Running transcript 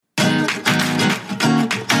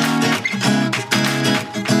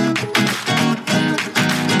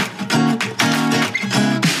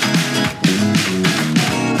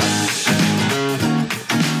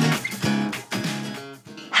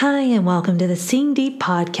and welcome to the Seeing Deep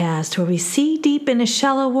podcast, where we see deep in a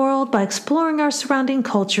shallow world by exploring our surrounding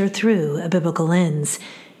culture through a biblical lens.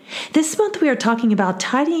 This month we are talking about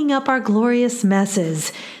tidying up our glorious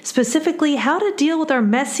messes, specifically how to deal with our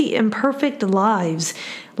messy, imperfect lives.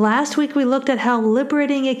 Last week we looked at how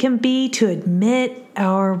liberating it can be to admit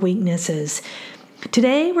our weaknesses.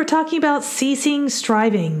 Today we're talking about ceasing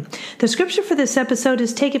striving. The scripture for this episode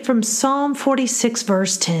is taken from Psalm 46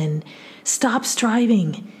 verse 10. Stop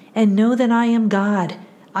striving and know that I am God.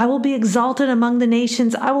 I will be exalted among the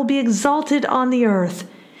nations. I will be exalted on the earth.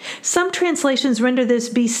 Some translations render this,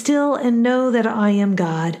 be still and know that I am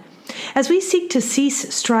God. As we seek to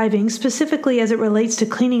cease striving, specifically as it relates to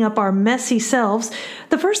cleaning up our messy selves,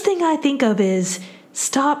 the first thing I think of is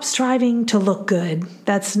stop striving to look good.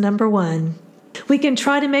 That's number one. We can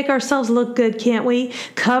try to make ourselves look good, can't we?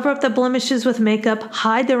 Cover up the blemishes with makeup,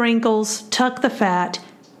 hide the wrinkles, tuck the fat.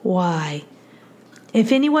 Why?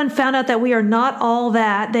 If anyone found out that we are not all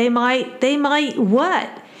that, they might what?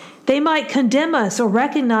 They might condemn us or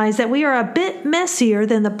recognize that we are a bit messier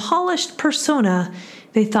than the polished persona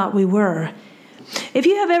they thought we were. If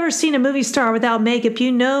you have ever seen a movie star without makeup,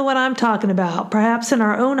 you know what I'm talking about. Perhaps in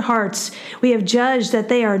our own hearts, we have judged that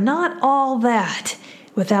they are not all that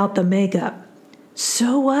without the makeup.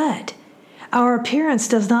 So what? Our appearance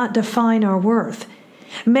does not define our worth.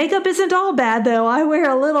 Makeup isn't all bad, though. I wear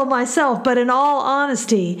a little myself, but in all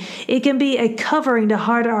honesty, it can be a covering to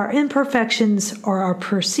hide our imperfections or our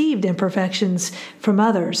perceived imperfections from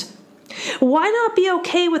others. Why not be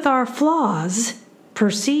okay with our flaws,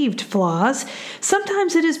 perceived flaws?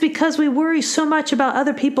 Sometimes it is because we worry so much about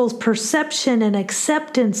other people's perception and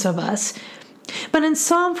acceptance of us. But in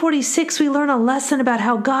Psalm 46, we learn a lesson about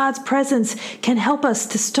how God's presence can help us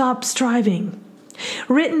to stop striving.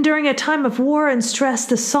 Written during a time of war and stress,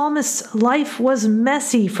 the psalmist's life was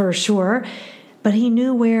messy for sure, but he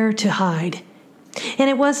knew where to hide. And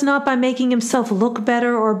it was not by making himself look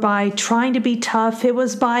better or by trying to be tough. It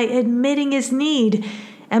was by admitting his need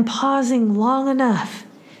and pausing long enough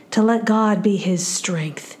to let God be his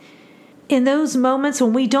strength. In those moments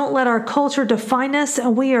when we don't let our culture define us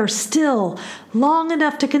and we are still long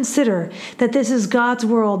enough to consider that this is God's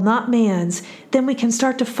world, not man's, then we can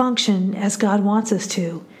start to function as God wants us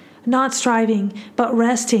to. Not striving, but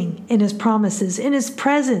resting in his promises, in his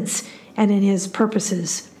presence, and in his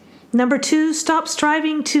purposes. Number 2, stop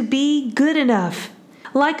striving to be good enough.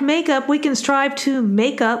 Like makeup, we can strive to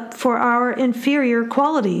make up for our inferior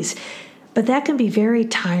qualities, but that can be very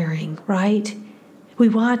tiring, right? We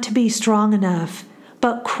want to be strong enough,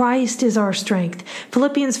 but Christ is our strength.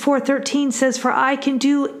 Philippians 4:13 says, "For I can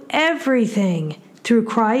do everything through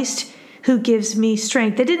Christ who gives me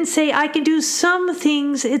strength." It didn't say I can do some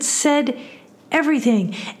things. It said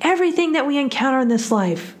everything that we encounter in this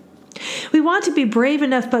life. We want to be brave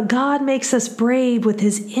enough, but God makes us brave with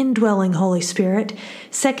his indwelling Holy Spirit.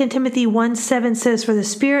 2 Timothy 1:7 says, "For the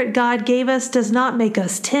Spirit God gave us does not make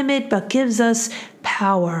us timid, but gives us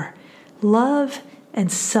power, love, and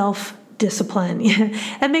self-discipline."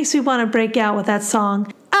 That makes me want to break out with that song,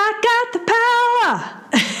 "I got the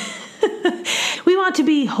power." We want to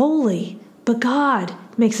be holy, but God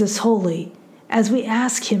makes us holy as we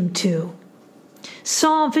ask him to.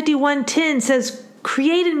 Psalm 51:10 says,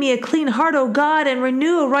 "Create in me a clean heart, O God, and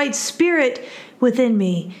renew a right spirit within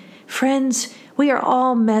me." Friends, we are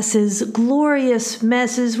all messes, glorious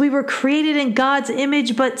messes. We were created in God's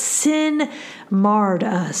image, but sin marred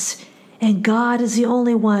us. And God is the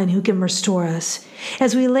only one who can restore us.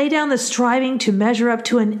 As we lay down the striving to measure up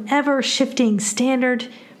to an ever-shifting standard,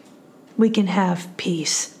 we can have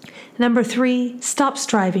peace. Number 3, stop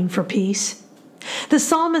striving for peace. The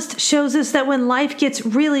psalmist shows us that when life gets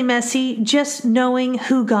really messy, just knowing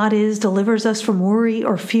who God is delivers us from worry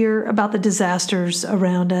or fear about the disasters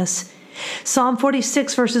around us. Psalm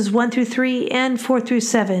 46 verses 1-3 and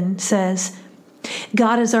 4-7 says,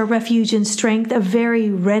 "God is our refuge and strength, a very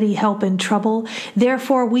ready help in trouble.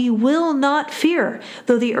 Therefore we will not fear,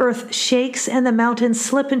 though the earth shakes and the mountains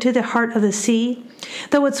slip into the heart of the sea,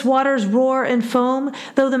 though its waters roar and foam,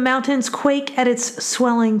 though the mountains quake at its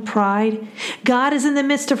swelling pride. God is in the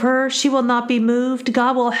midst of her, she will not be moved.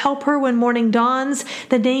 God will help her when morning dawns.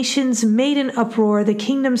 The nations made an uproar, the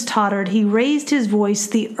kingdoms tottered. He raised his voice,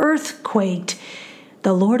 the earth quaked.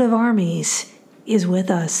 The Lord of armies is with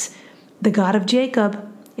us. The God of Jacob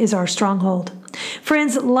is our stronghold."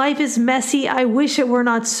 Friends, life is messy. I wish it were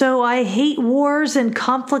not so. I hate wars and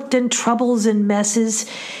conflict and troubles and messes.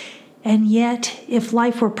 And yet, if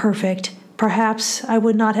life were perfect, perhaps I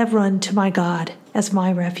would not have run to my God as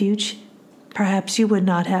my refuge. Perhaps you would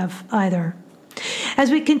not have either. As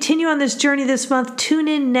we continue on this journey this month, tune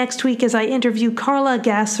in next week as I interview Carla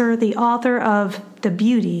Gasser, the author of The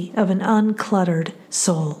Beauty of an Uncluttered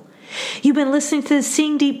Soul. You've been listening to the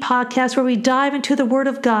Seeing Deep podcast, where we dive into the Word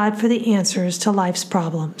of God for the answers to life's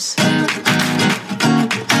problems.